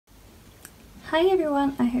Hi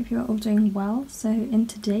everyone, I hope you're all doing well. So in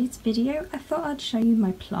today's video I thought I'd show you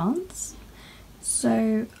my plants.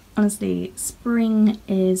 So honestly, spring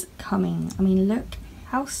is coming. I mean, look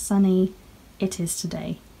how sunny it is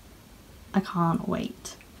today. I can't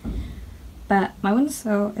wait. But my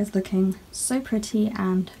windowsill is looking so pretty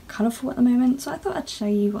and colourful at the moment, so I thought I'd show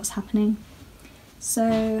you what's happening.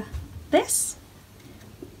 So this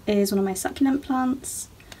is one of my succulent plants.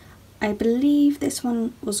 I believe this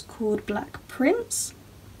one was called Black Prince.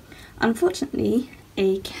 Unfortunately,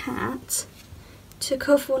 a cat took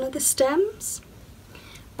off one of the stems,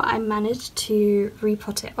 but I managed to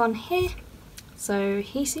repot it on here. So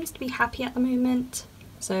he seems to be happy at the moment.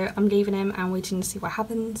 So I'm leaving him and waiting to see what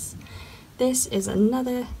happens. This is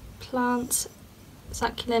another plant,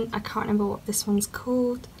 succulent. I can't remember what this one's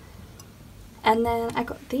called. And then I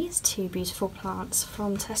got these two beautiful plants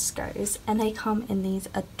from Tesco's, and they come in these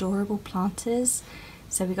adorable planters.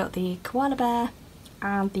 So we got the koala bear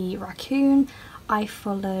and the raccoon. I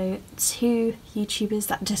follow two YouTubers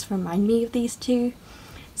that just remind me of these two.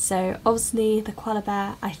 So obviously the koala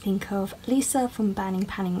bear, I think of Lisa from Burning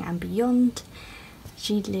Panning and Beyond.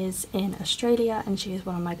 She lives in Australia and she is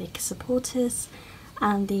one of my biggest supporters.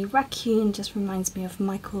 And the raccoon just reminds me of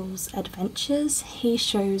Michael's adventures. He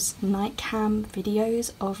shows night cam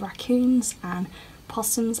videos of raccoons and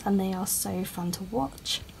possums, and they are so fun to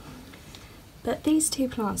watch. But these two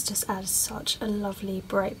plants just add such a lovely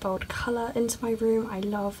bright bold colour into my room. I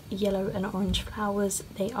love yellow and orange flowers,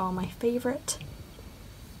 they are my favourite.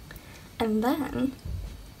 And then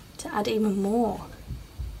to add even more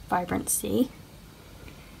vibrancy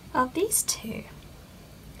are these two.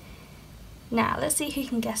 Now let's see who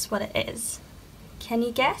can guess what it is. Can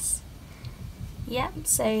you guess? Yep,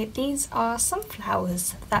 so these are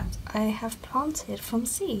sunflowers that I have planted from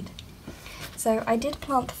seed. So I did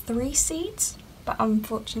plant 3 seeds, but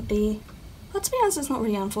unfortunately, well, to be honest, it's not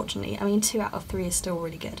really unfortunately. I mean, 2 out of 3 is still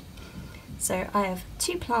really good. So I have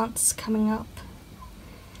 2 plants coming up.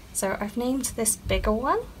 So I've named this bigger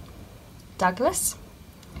one Douglas.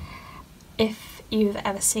 If you've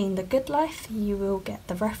ever seen The Good Life, you will get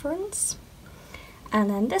the reference. And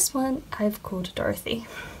then this one I've called Dorothy.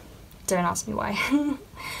 Don't ask me why.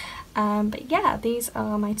 But yeah, these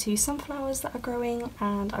are my 2 sunflowers that are growing,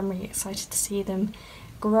 and I'm really excited to see them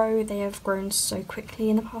grow. They have grown so quickly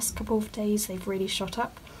in the past couple of days, they've really shot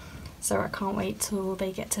up. So I can't wait till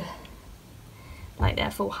they get to like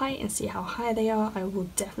their full height and see how high they are. I will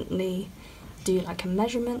definitely do like a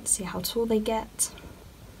measurement, see how tall they get.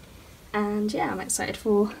 And yeah, I'm excited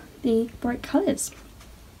for the bright colours.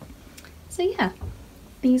 So yeah,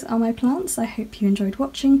 these are my plants. I hope you enjoyed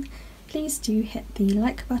watching. Please do hit the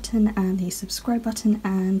like button and the subscribe button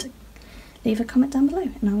and leave a comment down below,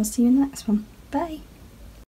 and I will see you in the next one. Bye!